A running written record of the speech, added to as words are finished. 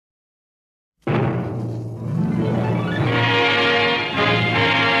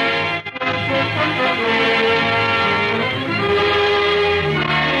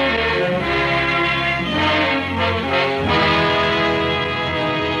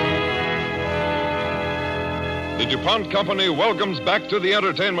The DuPont Company welcomes back to the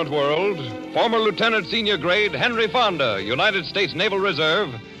entertainment world former Lieutenant Senior Grade Henry Fonda, United States Naval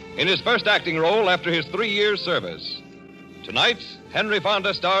Reserve, in his first acting role after his 3 years' service. Tonight, Henry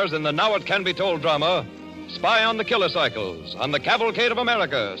Fonda stars in the Now It Can Be Told drama, Spy on the Kilocycles, on the Cavalcade of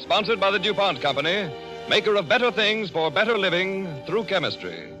America, sponsored by the DuPont Company, maker of better things for better living through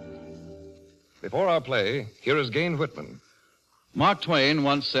chemistry. Before our play, here is Gain Whitman. Mark Twain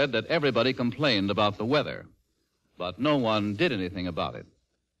once said that everybody complained about the weather, but no one did anything about it.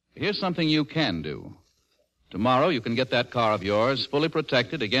 Here's something you can do. Tomorrow you can get that car of yours fully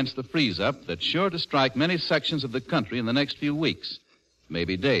protected against the freeze-up that's sure to strike many sections of the country in the next few weeks,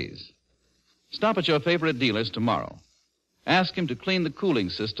 maybe days. Stop at your favorite dealer's tomorrow. Ask him to clean the cooling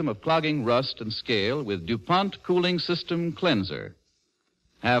system of clogging rust and scale with DuPont Cooling System Cleanser.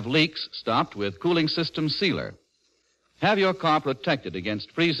 Have leaks stopped with Cooling System Sealer. Have your car protected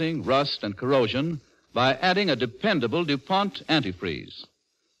against freezing, rust, and corrosion by adding a dependable DuPont antifreeze.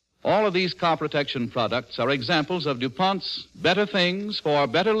 All of these car protection products are examples of DuPont's better things for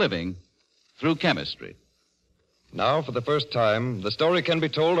better living through chemistry. Now, for the first time, the story can be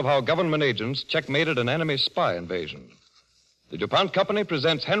told of how government agents checkmated an enemy spy invasion. The DuPont Company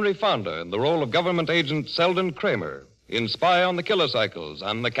presents Henry Fonda in the role of government agent Selden Kramer in Spy on the Kilocycles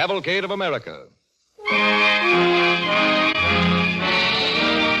on the Cavalcade of America.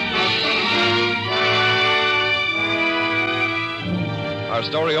 Our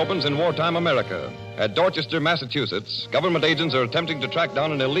story opens in wartime America. At Dorchester, Massachusetts, government agents are attempting to track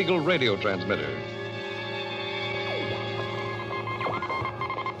down an illegal radio transmitter.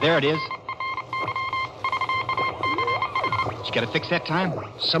 There it is. Did you get it fixed that time?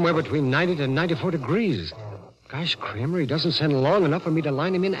 Somewhere between 90 to 94 degrees. Gosh, Kramer, he doesn't send long enough for me to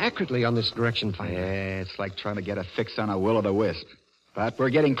line him in accurately on this direction finder. Yeah, it's like trying to get a fix on a will-o'-the-wisp. But we're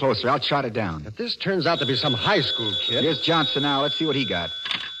getting closer. I'll trot it down. If this turns out to be some high school kid... Here's Johnson now. Let's see what he got.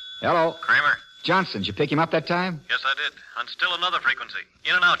 Hello. Kramer. Johnson, did you pick him up that time? Yes, I did. On still another frequency.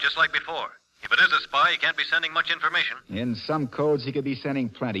 In and out, just like before. If it is a spy, he can't be sending much information. In some codes, he could be sending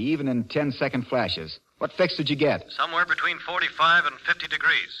plenty, even in 10-second flashes. What fix did you get? Somewhere between 45 and 50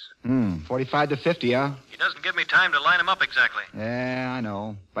 degrees. 45 to 50, huh? He doesn't give me time to line him up exactly. Yeah, I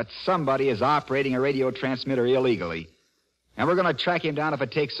know. But somebody is operating a radio transmitter illegally. And we're going to track him down if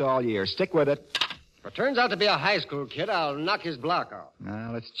it takes all year. Stick with it. If it turns out to be a high school kid, I'll knock his block off.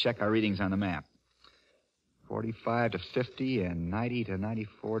 Now, let's check our readings on the map. 45 to 50 and 90 to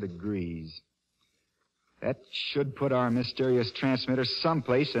 94 degrees. That should put our mysterious transmitter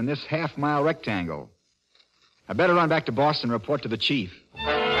someplace in this half-mile rectangle. I better run back to Boston and report to the chief.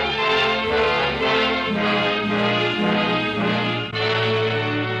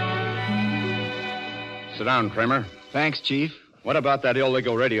 Sit down, Kramer. Thanks, Chief. What about that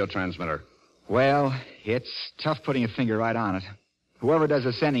illegal radio transmitter? Well, it's tough putting a finger right on it. Whoever does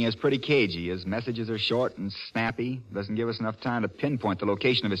the sending is pretty cagey. His messages are short and snappy. Doesn't give us enough time to pinpoint the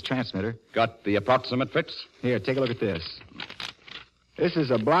location of his transmitter. Got the approximate fix? Here, take a look at this. This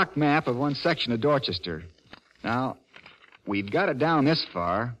is a block map of one section of Dorchester. Now, we've got it down this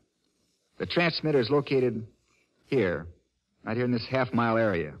far. The transmitter is located here, right here in this half-mile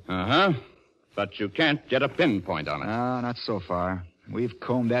area. Uh-huh. But you can't get a pinpoint on it. No, not so far. We've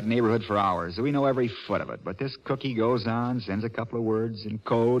combed that neighborhood for hours. We know every foot of it. But this cookie goes on, sends a couple of words in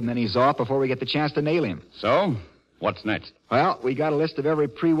code, and then he's off before we get the chance to nail him. So, what's next? Well, we got a list of every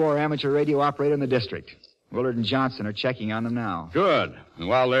pre-war amateur radio operator in the district. Willard and Johnson are checking on them now. Good. And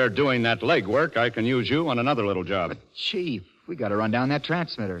while they're doing that legwork, I can use you on another little job. But, Chief, we got to run down that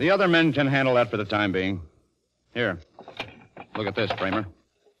transmitter. The other men can handle that for the time being. Here. Look at this, Kramer.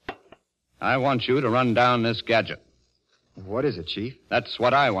 I want you to run down this gadget. What is it, Chief? That's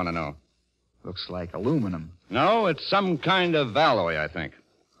what I want to know. Looks like aluminum. No, it's some kind of alloy, I think.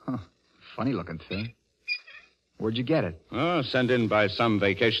 Huh. Funny-looking thing. Where'd you get it? Oh, sent in by some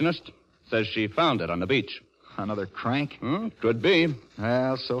vacationist. Says she found it on the beach. Another crank? Could be.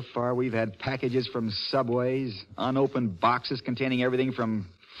 Well, so far we've had packages from Subways, unopened boxes containing everything from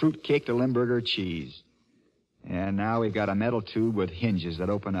fruitcake to Limburger cheese. And now we've got a metal tube with hinges that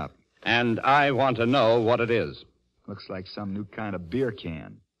open up. And I want to know what it is. Looks like some new kind of beer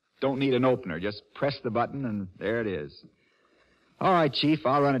can. Don't need an opener. Just press the button, and there it is. All right, Chief,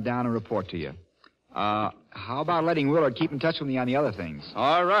 I'll run it down and report to you. How about letting Willard keep in touch with me on the other things?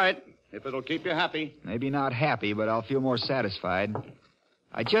 All right, if it'll keep you happy. Maybe not happy, but I'll feel more satisfied.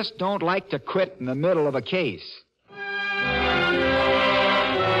 I just don't like to quit in the middle of a case.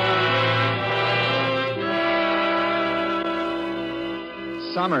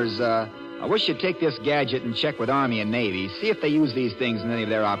 Summers, I wish you'd take this gadget and check with Army and Navy. See if they use these things in any of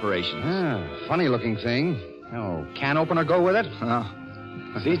their operations. Funny-looking thing. Oh, can opener go with it?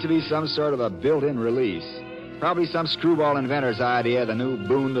 Seems to be some sort of a built-in release. Probably some screwball inventor's idea, the new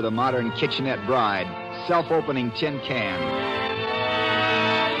boon to the modern kitchenette bride. Self-opening tin can.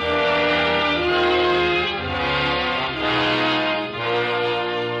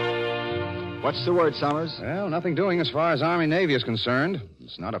 What's the word, Summers? Well, nothing doing as far as Army-Navy is concerned.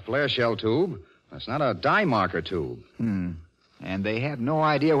 It's not a flare shell tube. It's not a dye marker tube. And they have no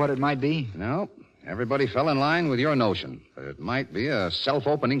idea what it might be? No. Everybody fell in line with your notion. But it might be a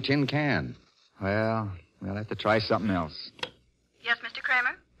self-opening tin can. Well, we'll have to try something else. Yes, Mr.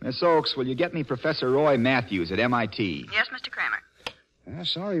 Kramer? Miss Oakes, will you get me Professor Roy Matthews at MIT? Yes, Mr. Kramer.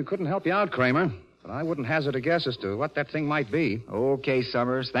 Sorry you couldn't help you out, Kramer. But I wouldn't hazard a guess as to what that thing might be. Okay,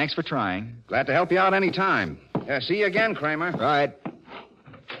 Summers. Thanks for trying. Glad to help you out any time. See you again, Kramer. Right.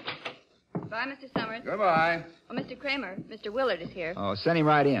 Bye, Mr. Summers. Goodbye. Oh, Mr. Kramer, Mr. Willard is here. Oh, send him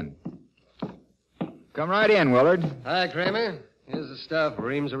right in. Come right in, Willard. Hi, Kramer. Here's the stuff.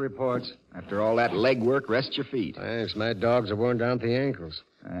 Reams of reports. After all that legwork, rest your feet. Thanks. My dogs are worn down to the ankles.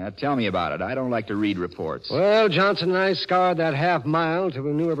 Tell me about it. I don't like to read reports. Well, Johnson and I scoured that half mile till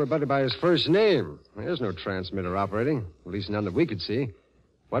we knew everybody by his first name. There's no transmitter operating, at least none that we could see.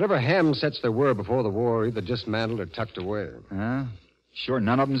 Whatever ham sets there were before the war, either dismantled or tucked away. Sure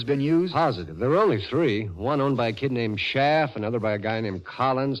none of them's been used? Positive. There were only 3. One owned by a kid named Schaff, another by a guy named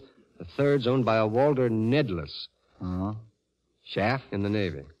Collins. The third's owned by a Walter Nedless. Schaff? In the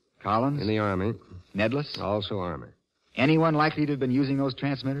Navy. Collins? In the Army. Nedless? Also Army. Anyone likely to have been using those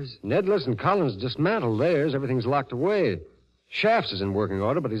transmitters? Nedless and Collins dismantled theirs. Everything's locked away. Schaff's is in working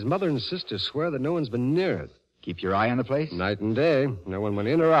order, but his mother and sister swear that no one's been near it. Keep your eye on the place? Night and day. No one went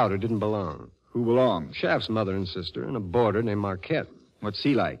in or out who didn't belong. Who belongs? Schaff's mother and sister and a boarder named Marquette. What's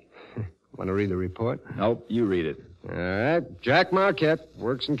he like? Want to read the report? Nope, you read it. All right. Jack Marquette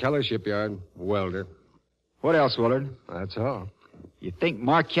works in Keller Shipyard. Welder. What else, Willard? That's all. You think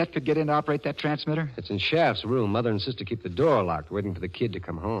Marquette could get in to operate that transmitter? It's in Schaff's room. Mother and sister keep the door locked, waiting for the kid to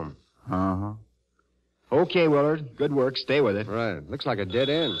come home. Okay, Willard. Good work. Stay with it. Right. Looks like a dead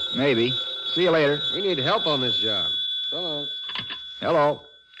end. Maybe. See you later. We need help on this job. So long. Hello.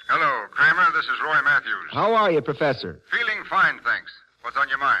 Hello, Kramer. This is Roy Matthews. How are you, Professor? Feeling fine, thanks. What's on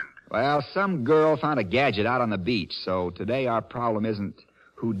your mind? Well, some girl found a gadget out on the beach, so today our problem isn't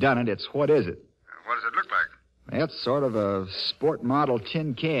who done it, it's what is it. What does it look like? It's sort of a sport model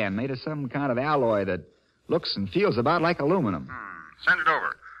tin can made of some kind of alloy that looks and feels about like aluminum. Send it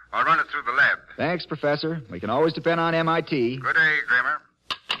over. I'll run it through the lab. Thanks, Professor. We can always depend on MIT. Good day, Kramer.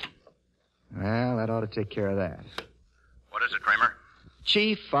 Well, that ought to take care of that. What is it, Kramer?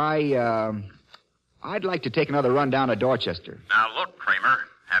 Chief, I'd like to take another run down to Dorchester. Now, look, Kramer.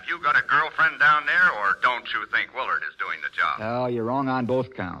 Have you got a girlfriend down there, or don't you think Willard is doing the job? Oh, you're wrong on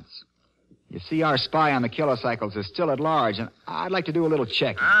both counts. You see, our spy on the Kilocycles is still at large, and I'd like to do a little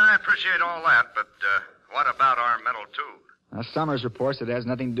checking. I appreciate all that, but what about our metal tube? Summers reports it has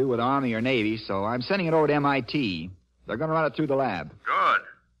nothing to do with Army or Navy, so I'm sending it over to MIT. They're going to run it through the lab. Good.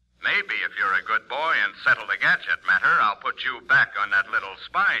 Maybe if you're a good boy and settle the gadget matter, I'll put you back on that little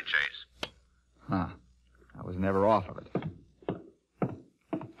spy chase. I was never off of it.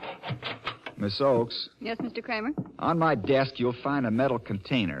 Miss Oakes. Yes, Mr. Kramer? On my desk, you'll find a metal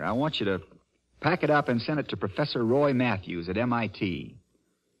container. I want you to pack it up and send it to Professor Roy Matthews at MIT.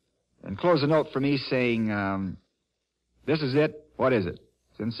 And close a note for me saying, this is it. What is it?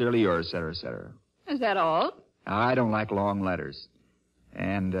 Sincerely yours, et cetera, et cetera. Is that all? I don't like long letters.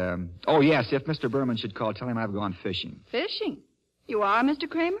 And, oh, yes, if Mr. Berman should call, tell him I've gone fishing. Fishing? You are, Mr.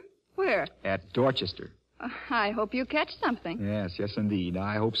 Kramer? Where? At Dorchester. I hope you catch something. Yes, indeed.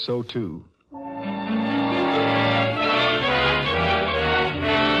 I hope so, too.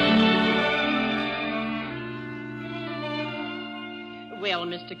 Well,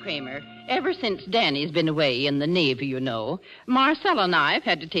 Mr. Kramer, ever since Danny's been away in the Navy, you know, Marcella and I have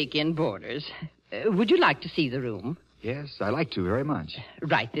had to take in boarders. Would you like to see the room? Yes, I like to very much.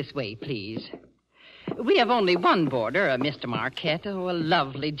 Right this way, please. We have only one boarder, a Mr. Marquette. Oh, a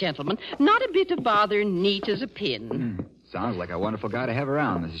lovely gentleman. Not a bit of bother, neat as a pin. Sounds like a wonderful guy to have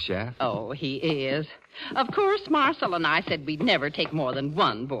around, Mrs. Schaff. Oh, he is. Of course, Marcel and I said we'd never take more than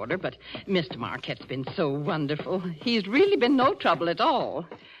one boarder, but Mr. Marquette's been so wonderful. He's really been no trouble at all.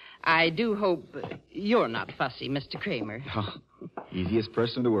 I do hope you're not fussy, Mr. Kramer. Oh, easiest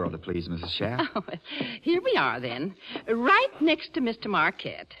person in the world to please, Mrs. Schaff. Oh, here we are, then. Right next to Mr.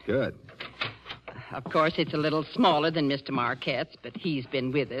 Marquette. Good. Of course, it's a little smaller than Mr. Marquette's, but he's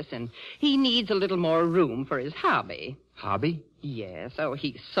been with us, and he needs a little more room for his hobby. Hobby? Yes. Oh,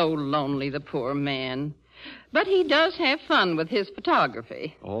 he's so lonely, the poor man. But he does have fun with his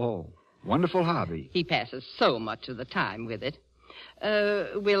photography. Oh. Wonderful hobby. He passes so much of the time with it.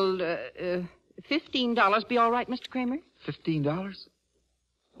 Will $15 be all right, Mr. Kramer? $15?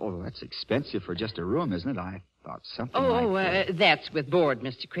 Oh, that's expensive for just a room, isn't it? I thought something like that. That's with board,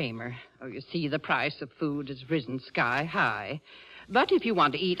 Mr. Kramer. Oh, you see, the price of food has risen sky high. But if you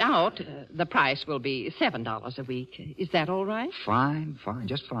want to eat out, the price will be $7 a week. Is that all right? Fine,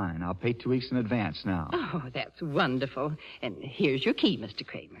 just fine. I'll pay 2 weeks in advance now. Oh, that's wonderful. And here's your key, Mr.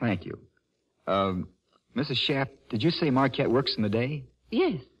 Kramer. Thank you. Mrs. Schaff, did you say Marquette works in the day?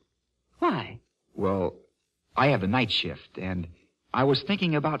 Yes. Why? Well, I have the night shift, and I was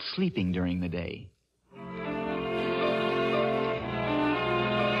thinking about sleeping during the day.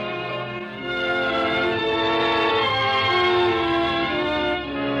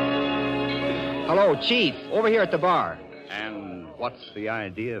 Hello, Chief. Over here at the bar. And what's the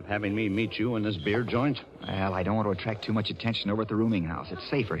idea of having me meet you in this beer joint? Well, I don't want to attract too much attention over at the rooming house. It's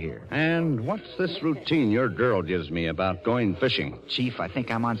safer here. And what's this routine your girl gives me about going fishing? Chief, I think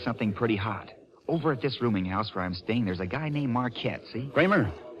I'm on something pretty hot. Over at this rooming house where I'm staying, there's a guy named Marquette, see?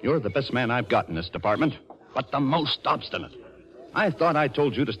 Kramer, you're the best man I've got in this department, but the most obstinate. I thought I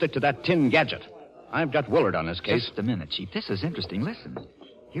told you to stick to that tin gadget. I've got Willard on this case. Just a minute, Chief. This is interesting. Listen.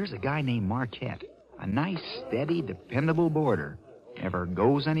 Here's a guy named Marquette. A nice, steady, dependable boarder. Never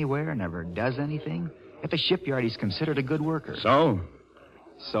goes anywhere, never does anything. At the shipyard, he's considered a good worker.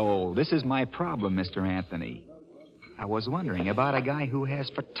 So, this is my problem, Mr. Anthony. I was wondering about a guy who has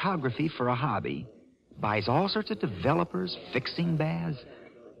photography for a hobby, buys all sorts of developers, fixing baths,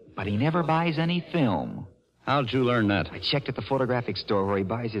 but he never buys any film. How'd you learn that? I checked at the photographic store where he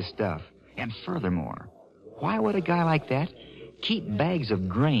buys his stuff. And furthermore, why would a guy like that keep bags of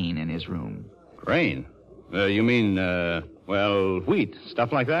grain in his room? Grain? You mean, wheat,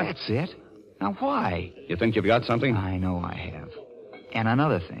 stuff like that? That's it. Now, why? You think you've got something? I know I have. And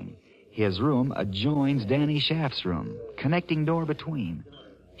another thing. His room adjoins Danny Schaff's room, connecting door between.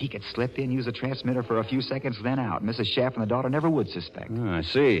 He could slip in, use a transmitter for a few seconds, then out. Mrs. Schaff and the daughter never would suspect. Oh, I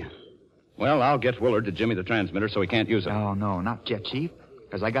see. Well, I'll get Willard to jimmy the transmitter so he can't use it. Oh, no, not yet, Chief.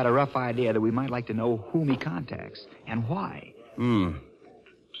 Because I got a rough idea that we might like to know whom he contacts and why.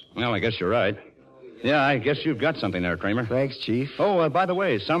 Well, I guess you're right. Yeah, I guess you've got something there, Kramer. Thanks, Chief. Oh, by the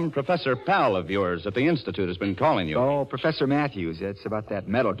way, some Professor Pal of yours at the Institute has been calling you. Oh, Professor Matthews. It's about that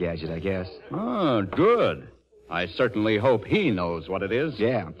metal gadget, I guess. Oh, good. I certainly hope he knows what it is.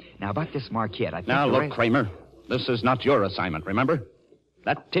 Yeah. Now, about this Marquette, I think... Now, look, Kramer, this is not your assignment, remember?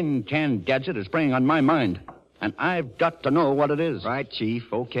 That tin can gadget is preying on my mind, and I've got to know what it is. Right, Chief.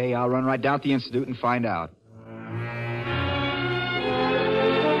 Okay, I'll run right down to the Institute and find out.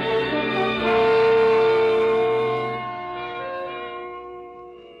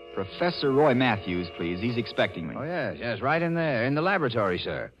 Professor Roy Matthews, please. He's expecting me. Oh, yes, right in there, in the laboratory,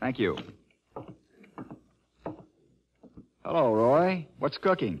 sir. Thank you. Hello, Roy. What's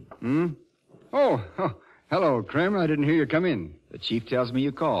cooking? Oh, hello, Kramer. I didn't hear you come in. The chief tells me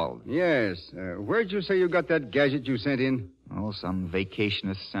you called. Yes. Where'd you say you got that gadget you sent in? Oh, some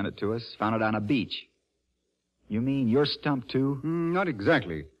vacationist sent it to us. Found it on a beach. You mean you're stumped, too? Not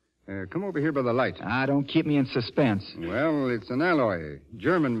exactly. Come over here by the light. Don't keep me in suspense. Well, it's an alloy.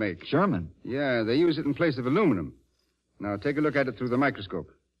 German make. German? Yeah, they use it in place of aluminum. Now, take a look at it through the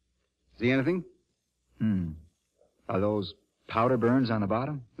microscope. See anything? Are those powder burns on the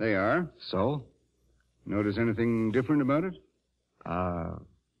bottom? They are. So? Notice anything different about it?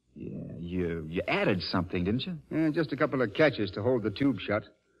 Yeah, you added something, didn't you? Yeah, just a couple of catches to hold the tube shut.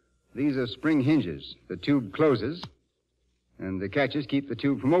 These are spring hinges. The tube closes, and the catches keep the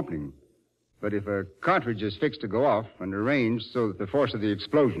tube from opening. But if a cartridge is fixed to go off and arranged so that the force of the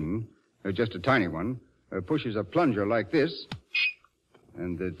explosion, just a tiny one, pushes a plunger like this,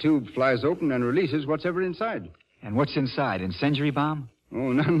 and the tube flies open and releases what's ever inside. And what's inside? Incendiary bomb?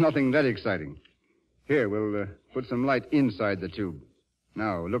 Oh, nothing that exciting. Here, we'll put some light inside the tube.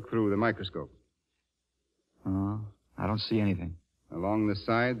 Now, look through the microscope. I don't see anything. Along the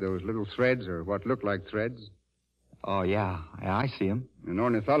side, those little threads, or what look like threads. Oh, yeah, I see them. An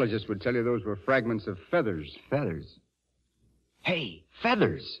ornithologist would tell you those were fragments of feathers. Feathers? Hey,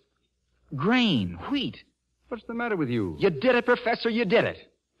 feathers! Grain, wheat. What's the matter with you? You did it, Professor, you did it.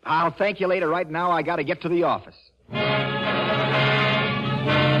 I'll thank you later. Right now, I gotta get to the office.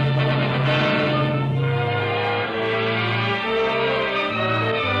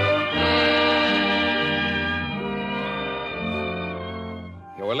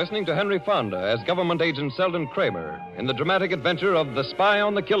 You're listening to Henry Fonda as government agent Selden Kramer in the dramatic adventure of The Spy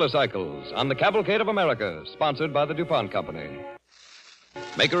on the Kilocycles on the Cavalcade of America, sponsored by the DuPont Company.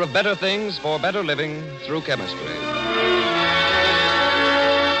 Maker of better things for better living through chemistry.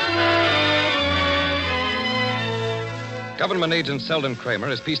 Government agent Selden Kramer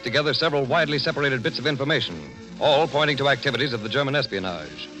has pieced together several widely separated bits of information, all pointing to activities of the German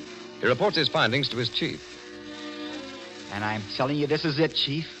espionage. He reports his findings to his chief. And I'm telling you, this is it,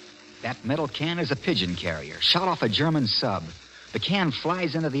 Chief. That metal can is a pigeon carrier, shot off a German sub. The can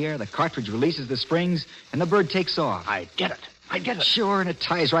flies into the air, the cartridge releases the springs, and the bird takes off. I get it. Sure, and it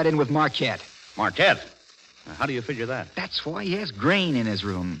ties right in with Marquette. Marquette? Now, how do you figure that? That's why he has grain in his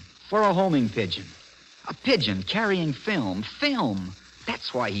room. For a homing pigeon. A pigeon carrying film. Film.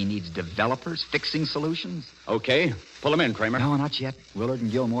 That's why he needs developers, fixing solutions. Okay. Pull him in, Kramer. No, not yet. Willard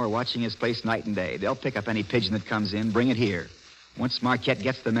and Gilmore are watching his place night and day. They'll pick up any pigeon that comes in, bring it here. Once Marquette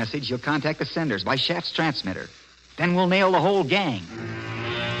gets the message, he'll contact the senders by Schaft's transmitter. Then we'll nail the whole gang.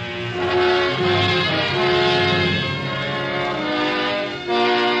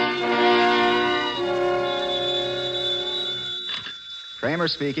 Kramer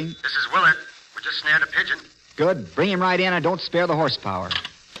speaking. This is Willard. We just snared a pigeon. Good. Bring him right in and don't spare the horsepower.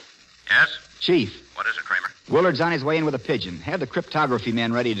 Yes? Chief. What is it, Kramer? Willard's on his way in with a pigeon. Have the cryptography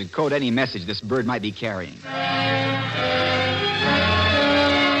men ready to decode any message this bird might be carrying.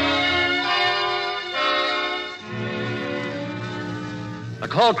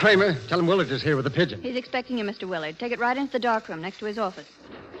 Call Kramer. Tell him Willard is here with a pigeon. He's expecting you, Mr. Willard. Take it right into the darkroom next to his office.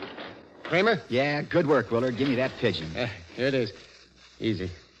 Kramer? Yeah, good work, Willard. Give me that pigeon. Here it is.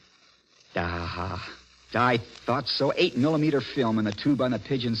 Easy. I thought so. 8mm film in the tube on the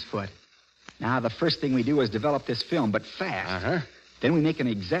pigeon's foot. Now, the first thing we do is develop this film, but fast. Uh-huh. Then we make an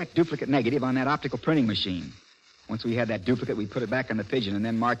exact duplicate negative on that optical printing machine. Once we have that duplicate, we put it back on the pigeon, and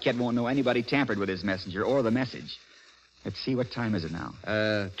then Marquette won't know anybody tampered with his messenger or the message. Let's see, what time is it now?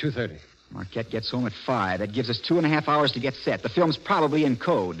 2:30. Marquette gets home at 5. That gives us 2.5 hours to get set. The film's probably in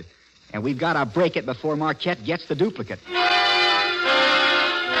code. And we've got to break it before Marquette gets the duplicate.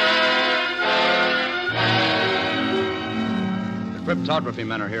 The cryptography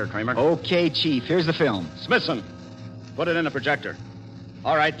men are here, Kramer. Okay, Chief. Here's the film. Smithson, put it in the projector.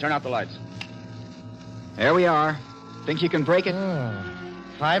 All right, turn out the lights. There we are. Think you can break it?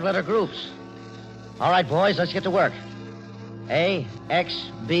 5-letter groups. All right, boys, let's get to work. A,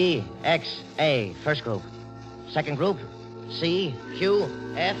 X, B, X, A. First group. Second group. C, Q,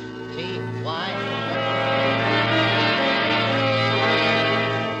 F, T, Y.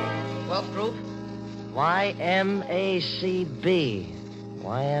 12th group. Y, M, A, C, B.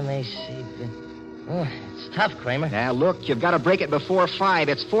 Y, M, A, C, B. Oh, it's tough, Kramer. Now, look, you've got to break it before 5.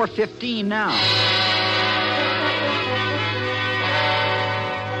 It's 4:15 now.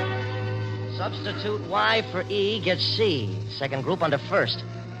 Substitute Y for E, get C. Second group under first.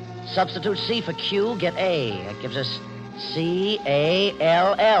 Substitute C for Q, get A. That gives us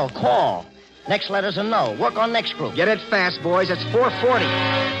C-A-L-L. Call. Next letter's a no. Work on next group. Get it fast, boys. It's 4:40.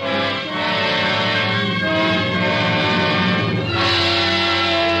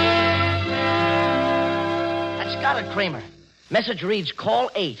 That's got it, Kramer. Message reads, call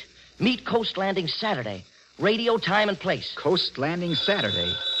 8. Meet Coast Landing Saturday. Radio, time, and place. Coast Landing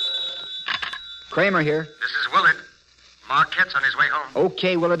Saturday. Kramer here. This is Willard. Marquette's on his way home.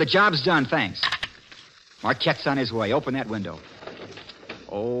 Okay, Willard, the job's done, thanks. Marquette's on his way. Open that window.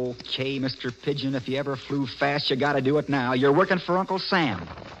 Okay, Mr. Pigeon, if you ever flew fast, you gotta do it now. You're working for Uncle Sam.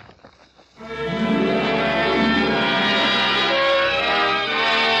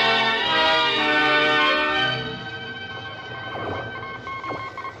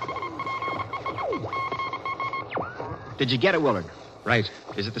 Did you get it, Willard? Right.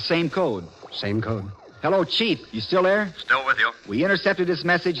 Is it the same code? Same code. Hello, Chief. You still there? Still with you. We intercepted his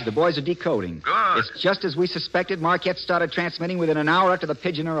message. The boys are decoding. Good. It's just as we suspected. Marquette started transmitting within an hour after the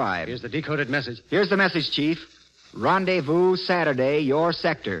pigeon arrived. Here's the decoded message. Here's the message, Chief. Rendezvous Saturday, your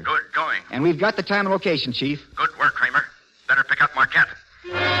sector. Good going. And we've got the time and location, Chief. Good work, Kramer. Better pick up Marquette.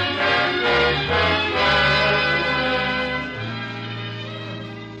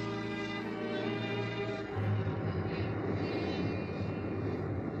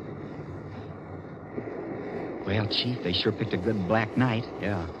 Well, Chief, they sure picked a good black night.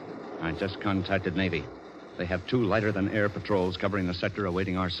 Yeah. I just contacted Navy. They have 2 lighter-than-air patrols covering the sector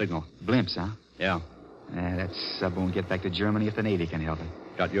awaiting our signal. Blimps, huh? Yeah. That sub won't get back to Germany if the Navy can help it.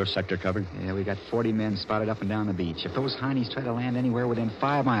 Got your sector covered? Yeah, we got 40 men spotted up and down the beach. If those heinies try to land anywhere within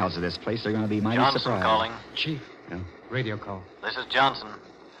 5 miles of this place, they're going to be mighty Johnson surprised. calling. Chief. Yeah. Radio call. This is Johnson.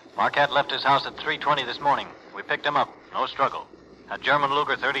 Marquette left his house at 3:20 this morning. We picked him up. No struggle. A German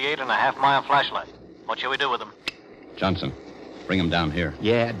Luger 38 and a half-mile flashlight. What shall we do with him? Johnson, bring him down here.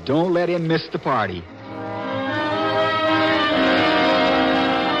 Yeah, don't let him miss the party.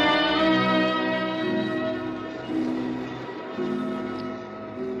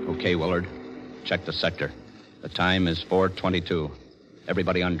 Okay, Willard. Check the sector. The time is 4:22.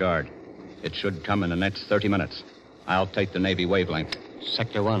 Everybody on guard. It should come in the next 30 minutes. I'll take the Navy wavelength.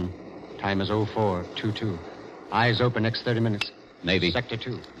 Sector 1. Time is 04:22. Eyes open next 30 minutes. Navy. Sector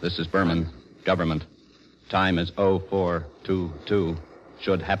 2. This is Berman. Government. Time is 04:22.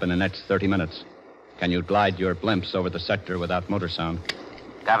 Should happen in the next 30 minutes. Can you glide your blimps over the sector without motor sound?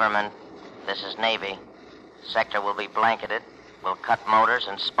 Government, this is Navy. Sector will be blanketed. We'll cut motors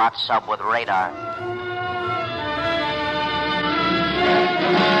and spot sub with radar.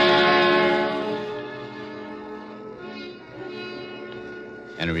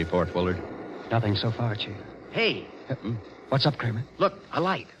 Any report, Willard? Nothing so far, Chief. Hey, What's up, Kramer? look, a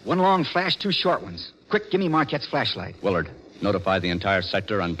light. One long flash, two short ones. Quick, give me Marquette's flashlight. Willard, notify the entire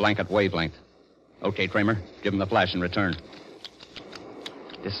sector on blanket wavelength. Okay, Kramer, give him the flash in return.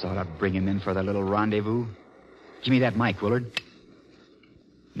 This ought to bring him in for the little rendezvous. Give me that mic, Willard.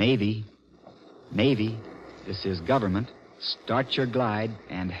 Navy. Navy. This is government. Start your glide,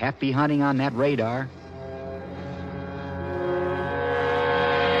 and happy hunting on that radar.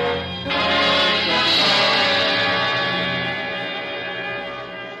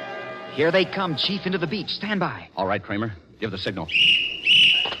 Here they come, Chief, into the beach. Stand by. All right, Kramer, give the signal.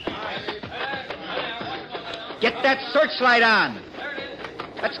 Get that searchlight on.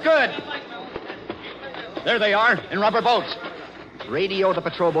 That's good. There they are, in rubber boats. Radio the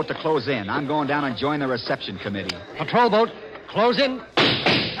patrol boat to close in. I'm going down and join the reception committee. Patrol boat, close in.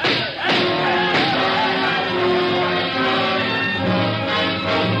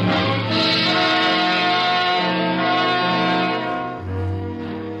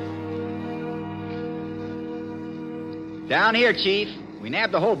 Down here, Chief. We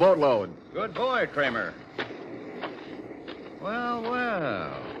nabbed the whole boatload. Good boy, Kramer. Well,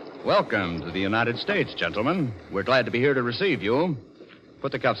 well. Welcome to the United States, gentlemen. We're glad to be here to receive you.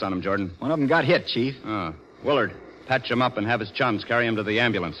 Put the cuffs on him, Jordan. One of them got hit, Chief. Oh. Willard, patch him up and have his chums carry him to the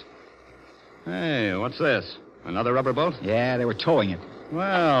ambulance. Hey, what's this? Another rubber boat? Yeah, they were towing it.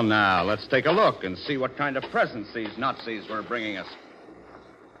 Well, now, let's take a look and see what kind of presents these Nazis were bringing us.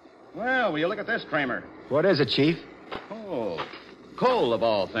 Well, will you look at this, Kramer? What is it, Chief? Coal. Coal, of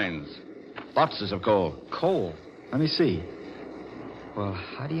all things. Boxes of coal. Coal. Let me see. Well,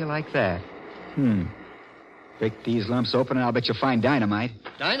 how do you like that? Break these lumps open and I'll bet you'll find dynamite.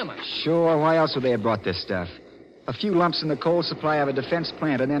 Dynamite? Sure, why else would they have brought this stuff? A few lumps in the coal supply of a defense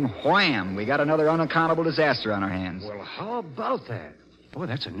plant, and then wham, we got another unaccountable disaster on our hands. Well, how about that? Boy,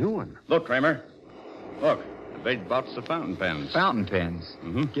 that's a new one. Look, Kramer. Look, a big box of fountain pens. Fountain pens?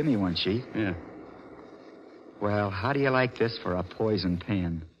 Mm-hmm. Give me one, Chief. Yeah. Well, how do you like this for a poison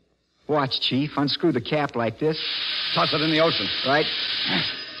pen? Watch, Chief. Unscrew the cap like this. Toss it in the ocean. Right.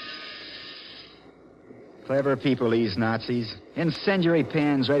 Clever people, these Nazis. Incendiary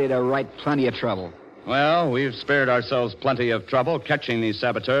pens ready to write plenty of trouble. Well, we've spared ourselves plenty of trouble catching these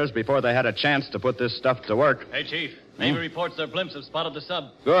saboteurs before they had a chance to put this stuff to work. Hey, Chief. Navy reports their blimps have spotted the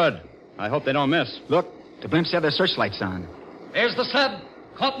sub. Good. I hope they don't miss. Look, the blimps have their searchlights on. There's the sub.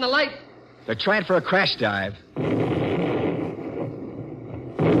 Caught in the light. They're trying for a crash dive.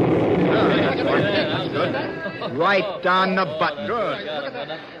 Right on the button. Good.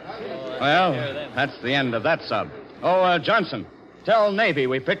 Well, that's the end of that sub. Oh, Johnson, tell Navy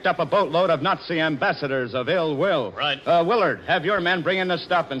we picked up a boatload of Nazi ambassadors of ill will. Right. Willard, have your men bring in the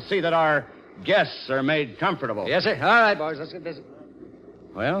stuff and see that our guests are made comfortable. Yes, sir. All right, boys. Let's get busy.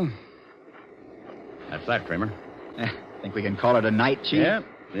 Well, that's that, Kramer. Think we can call it a night, Chief?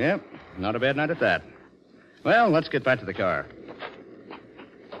 Yep. Not a bad night at that. Well, let's get back to the car.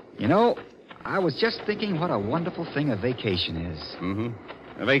 You know, I was just thinking what a wonderful thing a vacation is.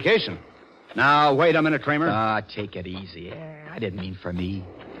 Mm-hmm. A vacation? Now, wait a minute, Kramer. Take it easy. I didn't mean for me.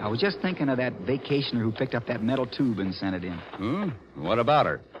 I was just thinking of that vacationer who picked up that metal tube and sent it in. What about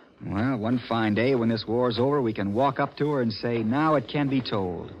her? Well, one fine day when this war's over, we can walk up to her and say, now it can be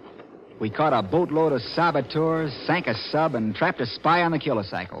told. We caught a boatload of saboteurs, sank a sub, and trapped a spy on the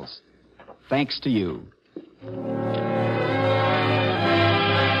Kilocycles. Thanks to you.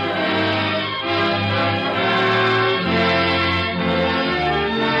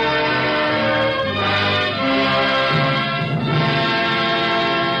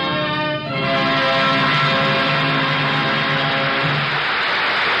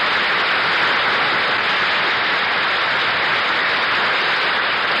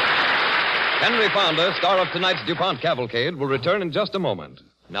 Henry Fonda, star of tonight's DuPont Cavalcade, will return in just a moment.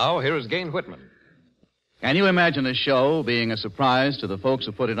 Now, here is Gain Whitman. Can you imagine a show being a surprise to the folks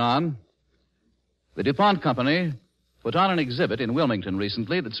who put it on? The DuPont Company put on an exhibit in Wilmington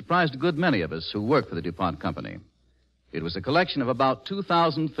recently that surprised a good many of us who work for the DuPont Company. It was a collection of about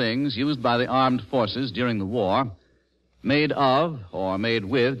 2,000 things used by the armed forces during the war, made of or made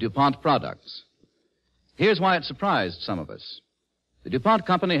with DuPont products. Here's why it surprised some of us. The DuPont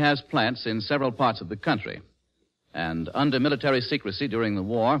Company has plants in several parts of the country, and under military secrecy during the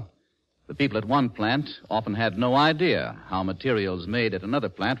war, the people at one plant often had no idea how materials made at another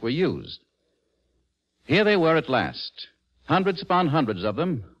plant were used. Here they were at last, hundreds upon hundreds of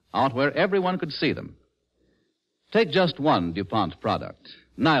them, out where everyone could see them. Take just one DuPont product,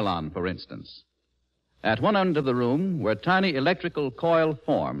 nylon, for instance. At one end of the room were tiny electrical coil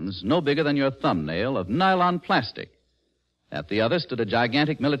forms no bigger than your thumbnail of nylon plastic. At the other stood a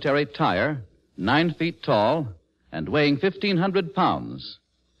gigantic military tire, 9 feet tall and weighing 1,500 pounds,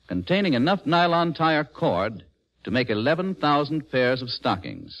 containing enough nylon tire cord to make 11,000 pairs of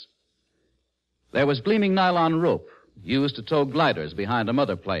stockings. There was gleaming nylon rope used to tow gliders behind a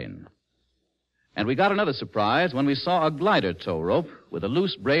mother plane. And we got another surprise when we saw a glider tow rope with a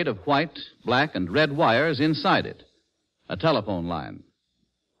loose braid of white, black, and red wires inside it, a telephone line.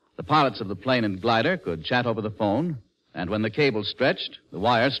 The pilots of the plane and glider could chat over the phone, and when the cable stretched, the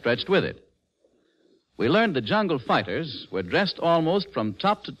wires stretched with it. We learned the jungle fighters were dressed almost from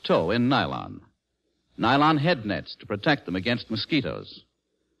top to toe in nylon. Nylon head nets to protect them against mosquitoes.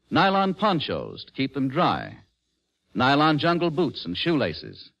 Nylon ponchos to keep them dry. Nylon jungle boots and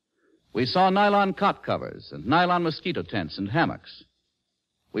shoelaces. We saw nylon cot covers and nylon mosquito tents and hammocks.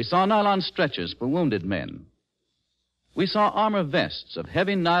 We saw nylon stretchers for wounded men. We saw armor vests of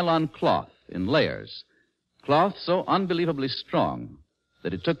heavy nylon cloth in layers, cloth so unbelievably strong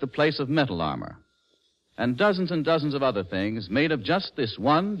that it took the place of metal armor, and dozens of other things made of just this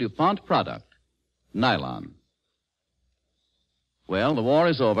one DuPont product, nylon. Well, the war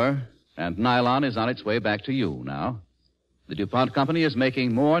is over, and nylon is on its way back to you now. The DuPont Company is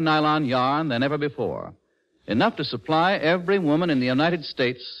making more nylon yarn than ever before, enough to supply every woman in the United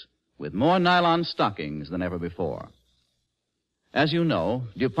States with more nylon stockings than ever before. As you know,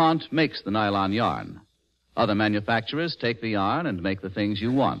 DuPont makes the nylon yarn. Other manufacturers take the yarn and make the things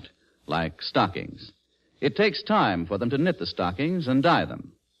you want, like stockings. It takes time for them to knit the stockings and dye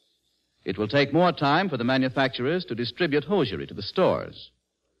them. It will take more time for the manufacturers to distribute hosiery to the stores.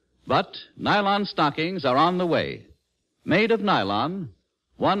 But nylon stockings are on the way. Made of nylon,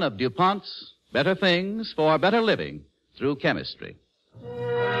 one of DuPont's better things for better living through chemistry.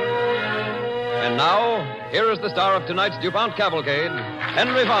 And now, here is the star of tonight's DuPont Cavalcade,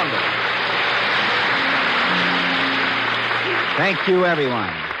 Henry Fonda. Thank you,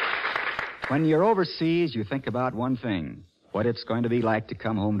 everyone. When you're overseas, you think about one thing, what it's going to be like to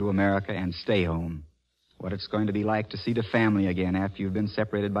come home to America and stay home. What it's going to be like to see the family again after you've been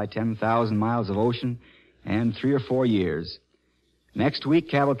separated by 10,000 miles of ocean and 3 or 4 years. Next week,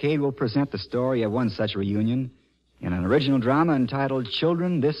 Cavalcade will present the story of one such reunion in an original drama entitled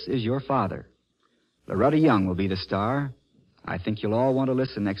Children, This Is Your Father. Loretta Young will be the star. I think you'll all want to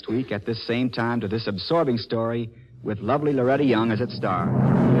listen next week at this same time to this absorbing story with lovely Loretta Young as its star.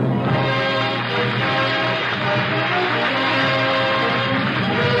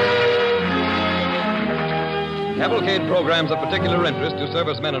 Cavalcade programs of particular interest to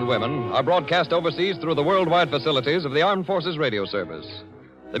servicemen and women are broadcast overseas through the worldwide facilities of the Armed Forces Radio Service.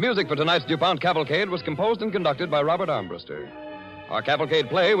 The music for tonight's DuPont Cavalcade was composed and conducted by Robert Armbruster. Our Cavalcade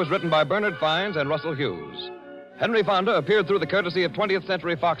play was written by Bernard Fines and Russell Hughes. Henry Fonda appeared through the courtesy of 20th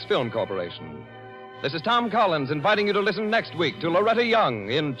Century Fox Film Corporation. This is Tom Collins inviting you to listen next week to Loretta Young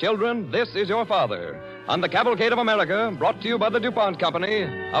in Children, This Is Your Father, on the Cavalcade of America, brought to you by the DuPont Company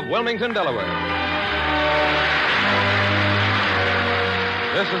of Wilmington, Delaware.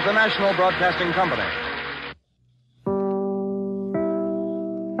 This is the National Broadcasting Company.